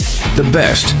The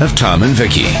best of Tom and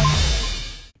Vicki.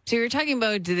 So you're talking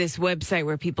about this website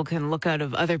where people can look out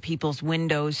of other people's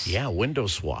windows. Yeah, window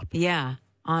swap. Yeah,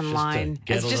 online.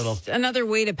 Just It's just another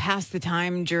way to pass the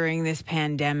time during this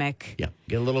pandemic. Yeah,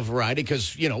 get a little variety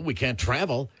because, we can't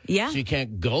travel. Yeah. So you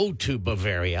can't go to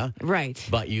Bavaria. Right.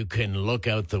 But you can look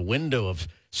out the window of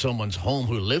someone's home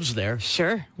who lives there.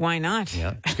 Sure, why not?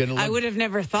 Yeah, it's gonna look, I would have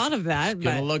never thought of that. It's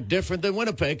going to look different than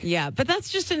Winnipeg. Yeah, but that's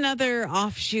just another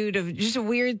offshoot of just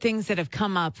weird things that have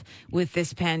come up with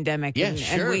this pandemic and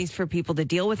ways for people to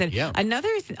deal with it. Yeah. Another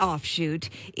offshoot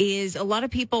is a lot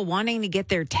of people wanting to get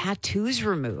their tattoos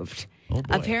removed. Oh,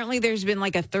 boy. Apparently, there's been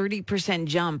like a 30%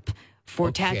 jump for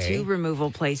tattoo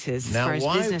removal places as far as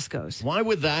business goes. Why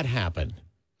would that happen?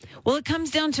 Well, it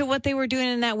comes down to what they were doing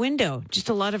in that window. Just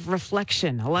a lot of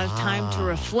reflection, a lot of time to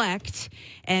reflect.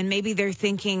 And maybe they're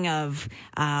thinking of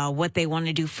what they want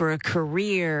to do for a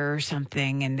career or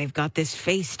something. And they've got this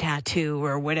face tattoo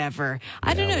or whatever.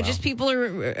 I don't know. Well. Just people are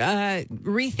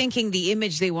rethinking the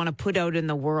image they want to put out in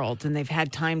the world. And they've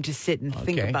had time to sit and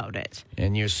think about it.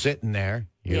 And you're sitting there.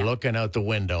 You're looking out the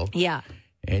window. Yeah.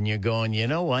 And you're going, you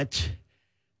know what?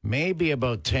 Maybe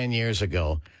about 10 years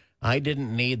ago, I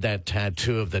didn't need that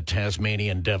tattoo of the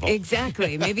Tasmanian devil.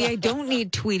 Exactly. Maybe I don't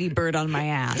need Tweety Bird on my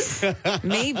ass.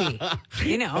 Maybe.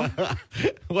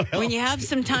 When you have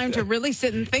some time to really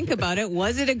sit and think about it,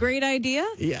 was it a great idea?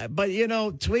 Yeah, but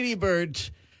Tweety Bird,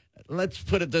 let's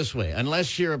put it this way.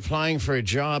 Unless you're applying for a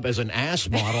job as an ass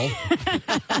model,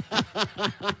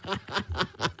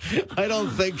 I don't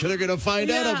think they're going to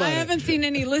find out about it. I haven't seen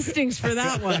any listings for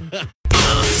that one.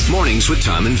 Mornings with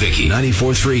Tom and Vicki.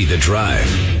 94.3 The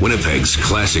Drive. Winnipeg's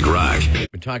classic rock.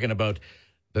 We're talking about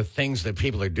the things that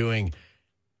people are doing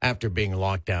after being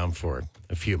locked down for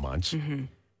a few months. Mm-hmm.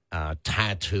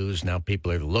 Tattoos. Now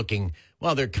people are looking,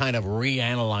 they're kind of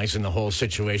reanalyzing the whole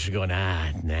situation, going,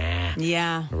 nah.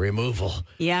 Yeah. Removal.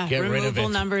 Yeah, Get rid of removal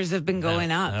it. numbers have been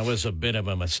going up. That was a bit of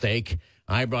a mistake.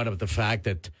 I brought up the fact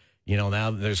that,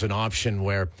 now there's an option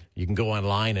where you can go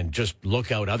online and just look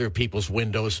out other people's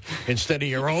windows instead of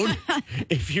your own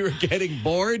if you're getting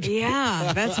bored.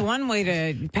 Yeah, that's one way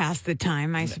to pass the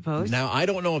time, I suppose. Now, I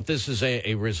don't know if this is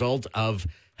a result of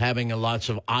having lots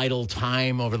of idle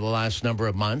time over the last number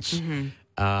of months, and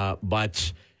I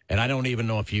don't even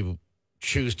know if you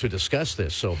choose to discuss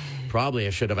this, so probably I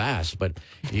should have asked, but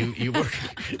you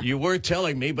were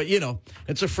telling me, but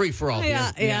it's a free-for-all.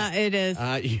 Yeah, it is.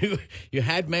 You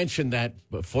had mentioned that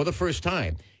for the first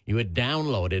time you had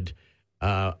downloaded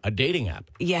a dating app.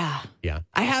 Yeah.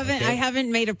 I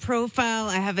haven't made a profile.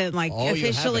 I haven't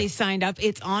officially signed up.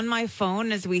 It's on my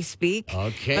phone as we speak.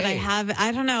 Okay. But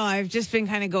I don't know. I've just been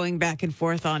kind of going back and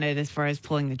forth on it as far as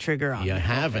pulling the trigger on it. You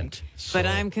haven't. But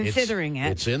I'm considering it.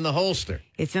 It's in the holster.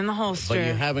 It's in the holster. But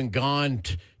you haven't gone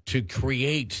to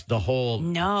create the whole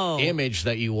image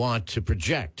that you want to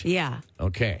project. Yeah.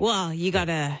 Okay. Well, you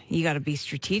gotta be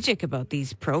strategic about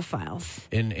these profiles.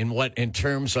 In what? In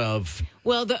terms of?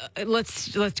 Well,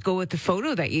 let's go with the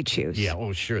photo that you choose. Yeah.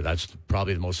 Oh, sure. That's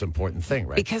probably the most important thing,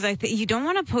 right? Because you don't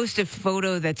want to post a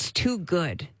photo that's too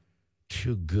good.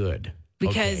 Too good.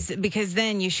 Because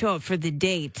then you show up for the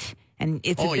date. And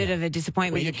it's a bit of a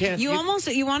disappointment. Well, you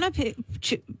want to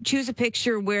choose a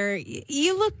picture where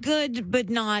you look good, but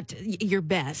not your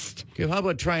best. Okay, how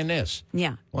about trying this?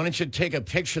 Yeah. Why don't you take a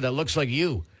picture that looks like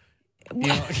you?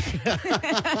 Well,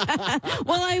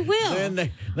 I will.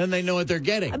 Then they know what they're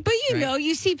getting. But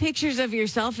you see pictures of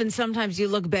yourself, and sometimes you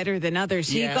look better than others.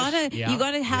 So you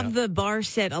gotta have the bar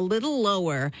set a little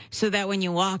lower, so that when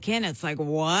you walk in, it's like,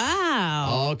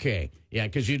 wow. Okay. Yeah,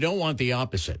 because you don't want the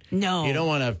opposite. No, you don't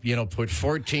want to, put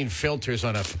 14 filters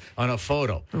on a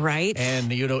photo, right? And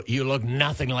you look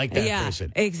nothing like that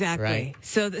person. Exactly. Right?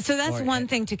 So that's one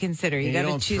thing to consider. You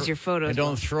got to choose your photos. And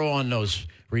don't throw on those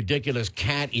ridiculous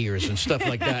cat ears and stuff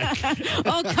like that.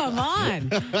 Oh, come on!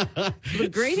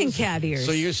 Look great in cat ears.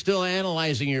 So you're still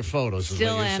analyzing your photos.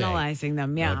 Still analyzing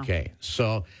them. Yeah. Okay.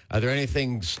 So are there any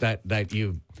things that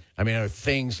are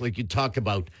things like you talk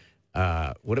about?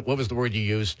 What was the word you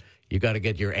used? You got to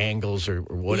get your angles or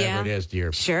whatever it is.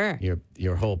 Your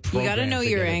whole program. You got to know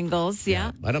your angles.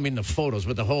 Yeah. I don't mean the photos,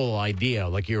 but the whole idea,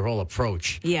 like your whole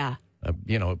approach. Yeah.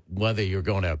 Whether you're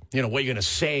going to, what you're going to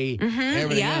say.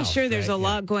 Everything else, sure. There's a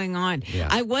lot going on. Yeah.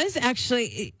 I was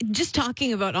actually just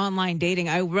talking about online dating.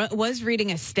 I was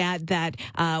reading a stat that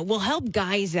will help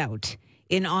guys out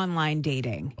in online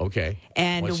dating. Okay.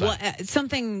 And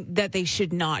something that they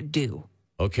should not do.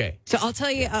 Okay. So I'll tell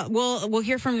you. We'll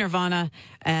hear from Nirvana,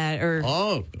 and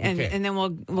then we'll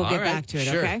get back to it.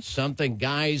 Sure. Okay. Something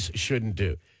guys shouldn't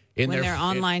do when they're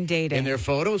online dating in their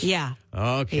photos. Yeah.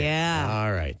 Okay. Yeah.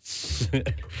 All right.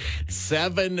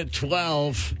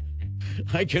 7:12.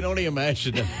 I can only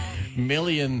imagine a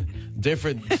million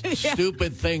different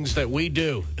stupid things that we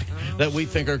do that we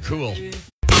think are cool.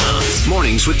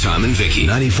 Mornings with Tom and Vicki.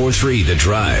 94.3 The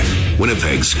Drive.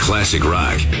 Winnipeg's classic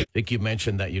rock. Vic, you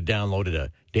mentioned that you downloaded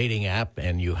a dating app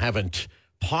and you haven't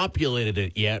populated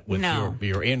it yet with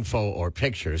your info or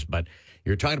pictures, but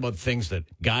you're talking about things that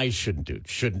guys shouldn't do.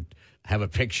 Shouldn't have a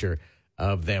picture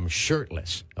of them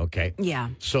shirtless, okay? Yeah.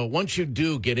 So once you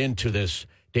do get into this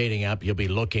dating app, you'll be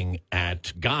looking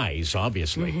at guys,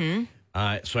 obviously.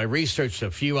 Mm-hmm. So I researched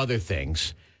a few other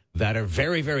things that are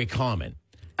very, very common.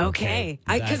 Okay.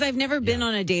 Because I've never been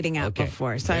on a dating app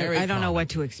before, so I don't know what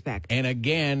to expect. And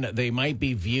again, they might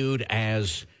be viewed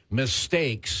as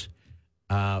mistakes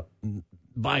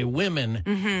by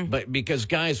women, but because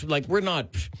guys, like, we're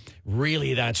not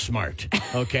really that smart,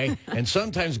 okay? And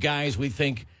sometimes guys, we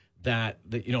think that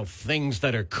things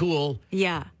that are cool,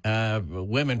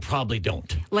 women probably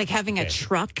don't. Like having a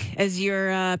truck as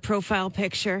your profile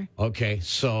picture. Okay,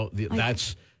 so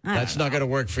that's not going to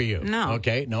work for you. No.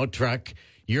 Okay, no truck.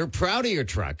 You're proud of your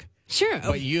truck. Sure.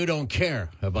 But you don't care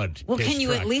about Well, can you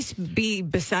truck. at least be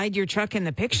beside your truck in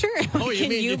the picture? Oh,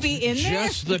 can you be in there?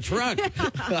 Just the truck.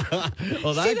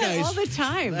 Well, See that all the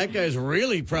time. That guy's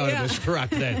really proud of his truck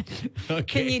then. Okay.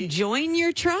 Can you join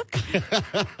your truck?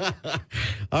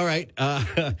 All right.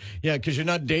 Because you're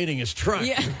not dating his truck.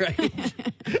 Yeah. Right?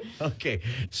 Okay.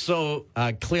 So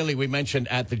clearly we mentioned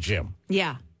at the gym.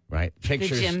 Yeah. Right,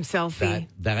 pictures. The gym selfie.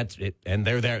 That's it, and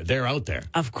they're there. They're out there.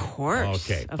 Of course.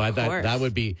 Okay, of but course. that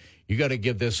would be. You got to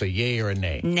give this a yay or a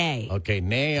nay. Nay. Okay,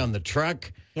 nay on the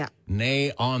truck. Yeah.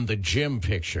 Nay on the gym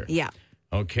picture. Yeah.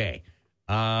 Okay.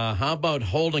 How about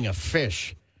holding a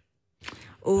fish?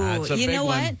 Ooh, you know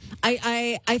what? One.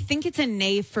 I think it's a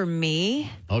nay for me.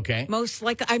 Okay.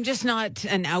 I'm just not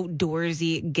an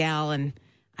outdoorsy gal, and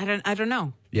I don't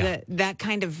know. Yeah. That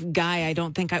kind of guy, I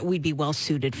don't think we'd be well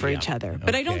suited for each other.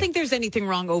 But I don't think there's anything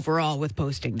wrong overall with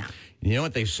posting that. You know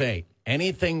what they say?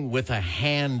 Anything with a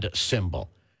hand symbol,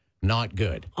 not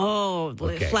good. Oh,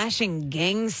 Okay. Flashing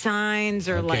gang signs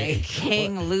or like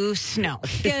hang loose. No.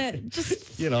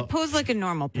 Just pose like a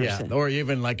normal person. Yeah, or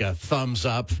even like a thumbs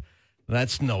up.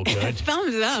 That's no good.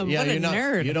 Thumbs up. Yeah, what a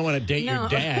nerd. You don't want to date your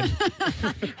dad.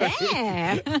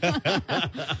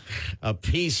 A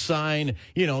peace sign,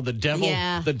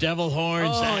 the devil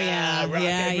horns. Oh,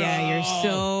 yeah. You're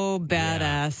so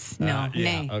badass. No,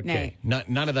 nay, okay. nay.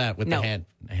 None of that with the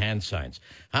hand signs.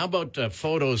 How about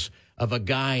photos of a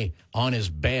guy on his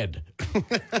bed?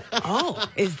 Oh,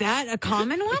 is that a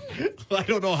common one? I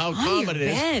don't know how common it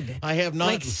is. Bed. I have not.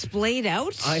 Like splayed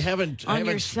out? I haven't.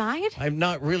 Your side? I've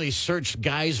not really searched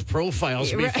guys'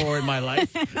 profiles before in my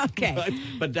life. Okay.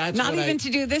 But that's not even to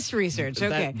do this research.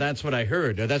 Okay. That's what I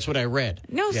heard. Or that's what I read.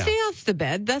 No, stay off the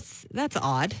bed. That's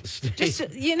odd. Just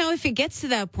if it gets to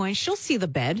that point, she'll see the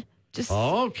bed. Just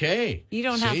okay. You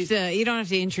don't have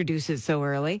to introduce it so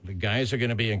early. The guys are going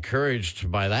to be encouraged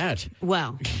by that.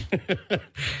 Well,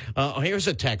 here's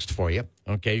a text for you.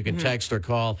 Okay, you can text or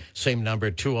call same number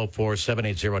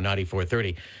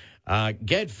 204-780-9430.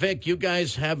 Get Vic. You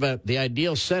guys have the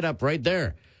ideal setup right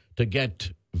there to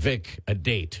get Vic a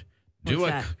date. Do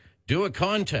a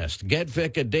contest. Get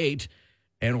Vic a date.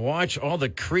 And watch all the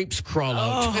creeps crawl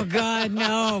out. Oh, God,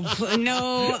 no.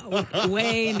 No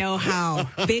way, no how.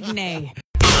 Big nay.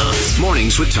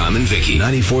 Mornings with Tom and Vicki.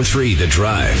 94.3 The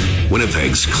Drive.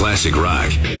 Winnipeg's classic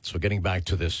rock. So getting back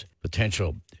to this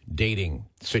potential dating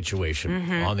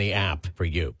situation on the app for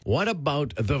you. What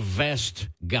about the vest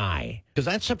guy? Because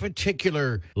that's a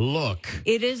particular look.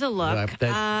 It is a look.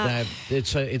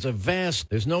 It's a vest.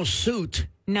 There's no suit.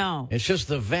 No. It's just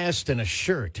the vest and a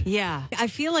shirt. Yeah. I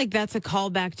feel like that's a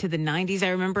callback to the 90s. I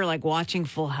remember watching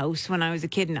Full House when I was a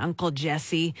kid, and Uncle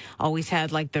Jesse always had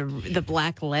the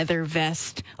black leather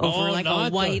vest over a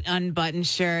white unbuttoned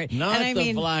shirt. Not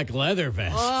the black leather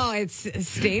vest. Oh, it's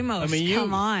Stamos.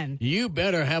 Come on. You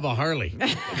better have a Harley.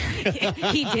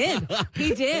 He did.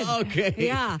 Okay.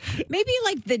 Yeah. Maybe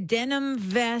the denim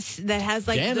vest that has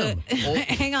denim.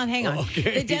 hang on.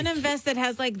 Okay. The denim vest that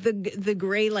has the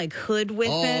gray hood with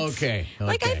it. Okay.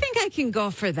 I think I can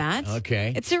go for that.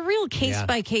 Okay. It's a real case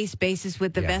by case basis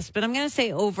with the vest, but I'm going to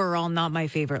say overall not my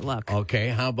favorite look. Okay.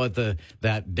 How about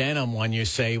that denim one you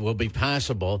say will be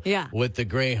passable with the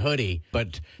gray hoodie,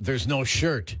 but there's no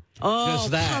shirt? Oh, just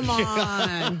that. Come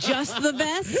on. Just the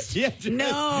vest? Yeah,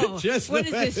 no. What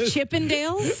is this,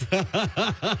 Chippendales?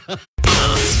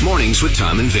 Mornings with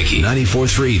Tom and Vicki.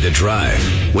 94.3 The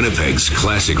Drive. Winnipeg's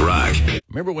classic rock.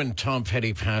 Remember when Tom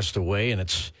Petty passed away, and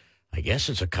I guess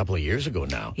it's a couple of years ago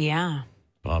now. Yeah.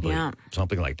 Probably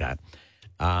something like that.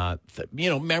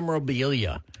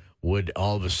 Memorabilia would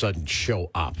all of a sudden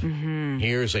show up.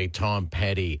 Here's a Tom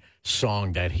Petty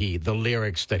song the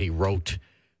lyrics that he wrote,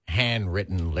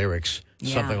 handwritten lyrics,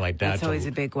 something like that. That's always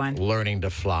a big one. Learning to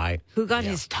Fly. Who got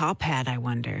his top hat, I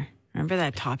wonder? Remember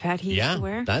that top hat he used to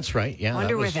wear? That's right. Yeah, I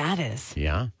wonder where that is.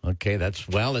 Yeah, okay,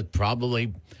 it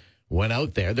probably went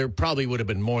out there. There probably would have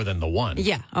been more than the one.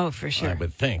 Yeah, for sure. I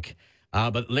would think.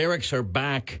 But lyrics are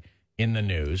back in the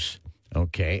news,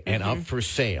 okay, and up for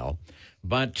sale.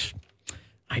 But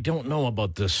I don't know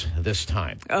about this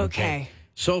time. Okay.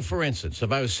 So, for instance,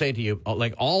 if I was to say to you,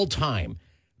 like all-time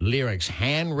lyrics,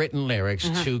 handwritten lyrics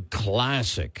to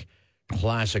classic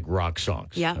rock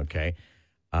songs. Yeah. Okay.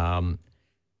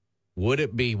 Would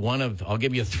it be I'll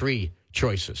give you 3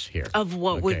 choices here. Of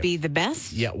what would be the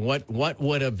best? Yeah, what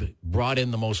would have brought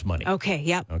in the most money? Okay,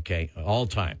 yep. Okay, all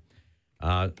time.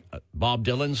 Bob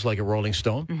Dylan's Like a Rolling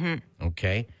Stone.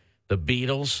 Okay. The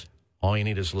Beatles, All You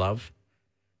Need Is Love.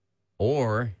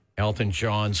 Or Elton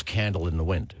John's Candle in the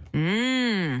Wind.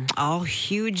 All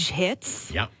huge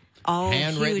hits. Yeah. All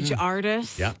huge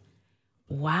artists. Yeah.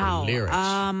 Wow. Lyrics.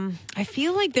 I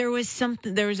feel like there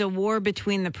was a war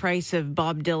between the price of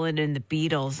Bob Dylan and the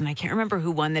Beatles, and I can't remember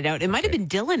who won that out. It might have been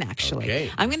Dylan, actually.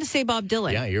 Okay. I'm going to say Bob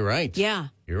Dylan. Yeah, you're right. Yeah.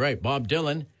 You're right. Bob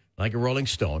Dylan, Like a Rolling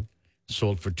Stone,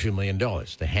 sold for $2 million.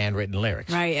 The handwritten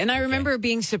lyrics. Right. And I remember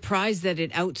being surprised that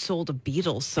it outsold a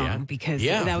Beatles song because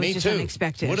that was just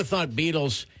unexpected. Would have thought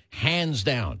Beatles, hands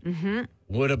down,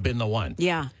 would have been the one.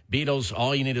 Yeah. Beatles,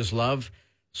 All You Need Is Love,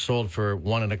 sold for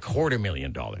 $1.25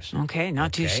 million. Okay,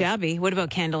 not too shabby. What about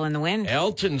Candle in the Wind?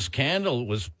 Elton's Candle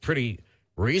was pretty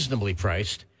reasonably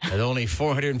priced at only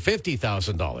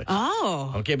 $450,000.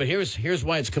 Oh. Okay, but here's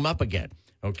why it's come up again.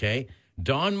 Okay,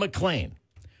 Don McLean,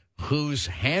 whose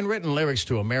handwritten lyrics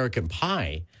to American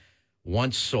Pie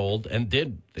once sold and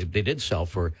they did sell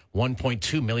for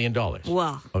 $1.2 million.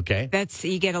 Well, okay,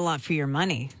 you get a lot for your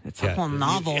money. That's a whole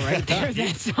novel right there.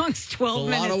 That song's 12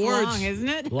 minutes long, isn't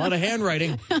it? A lot of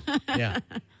handwriting. Yeah.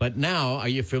 But now, are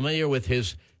you familiar with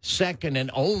his second and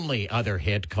only other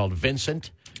hit called Vincent?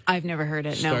 I've never heard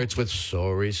it. No. Starts with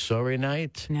Sorry, Sorry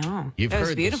Night. No. You've that heard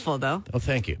was beautiful, though. Oh,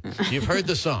 thank you. You've heard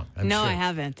the song. I'm no, sure. I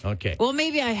haven't. Okay. Well,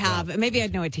 maybe I have. Yeah. Maybe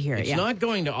I'd know it to hear it. It's not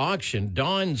going to auction.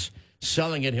 Don's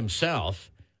selling it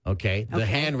himself. Okay. The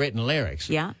handwritten lyrics.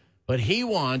 Yeah. But he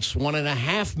wants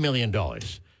 $1.5 million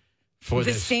for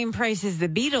the same price as the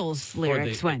Beatles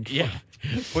lyrics went. Yeah.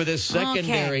 For this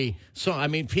secondary song. I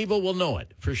mean, people will know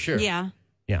it for sure. Yeah.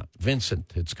 Yeah.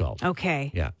 Vincent, it's called.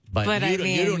 Okay. Yeah. But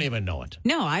you don't even know it.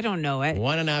 No, I don't know it.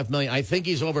 $1.5 million. I think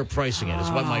he's overpricing it, is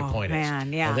what my point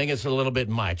is. Yeah. I think it's a little bit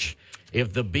much.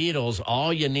 If the Beatles,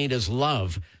 All You Need Is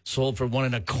Love, sold for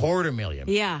 $1.25 million.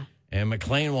 Yeah. And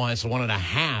McLean wants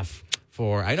 1.5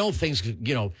 for, I know things,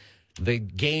 they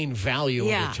gain value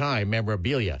over time,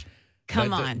 memorabilia.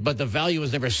 Come on. But the value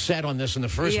was never set on this in the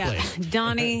first place.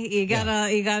 Donnie, you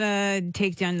gotta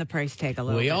take down the price tag a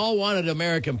little bit. We all wanted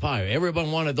American Pie. Everyone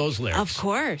wanted those lyrics. Of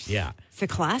course. Yeah. It's a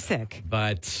classic.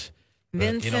 But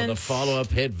Vincent. the follow-up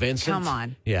hit, Vincent. Come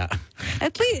on. Yeah.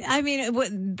 At least, I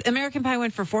mean, American Pie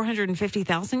went for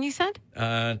 $450,000, you said?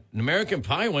 American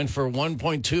Pie went for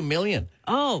 $1.2 million.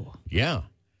 Oh. Yeah.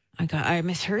 I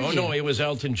misheard you. Oh, no, it was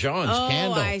Elton John's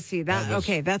Candle. Oh, I see.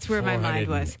 That's where my mind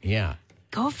was. Yeah.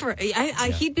 Go for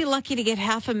it. He'd be lucky to get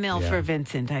 $500,000 for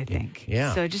Vincent, I think.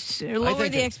 Yeah. So just lower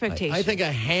the expectation. I think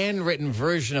a handwritten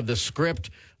version of the script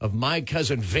of My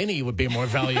Cousin Vinny would be more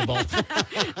valuable.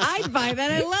 I'd buy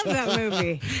that. I love that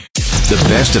movie. The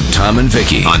best of Tom and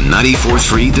Vicki on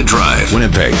 94.3 The Drive,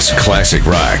 Winnipeg's classic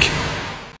rock.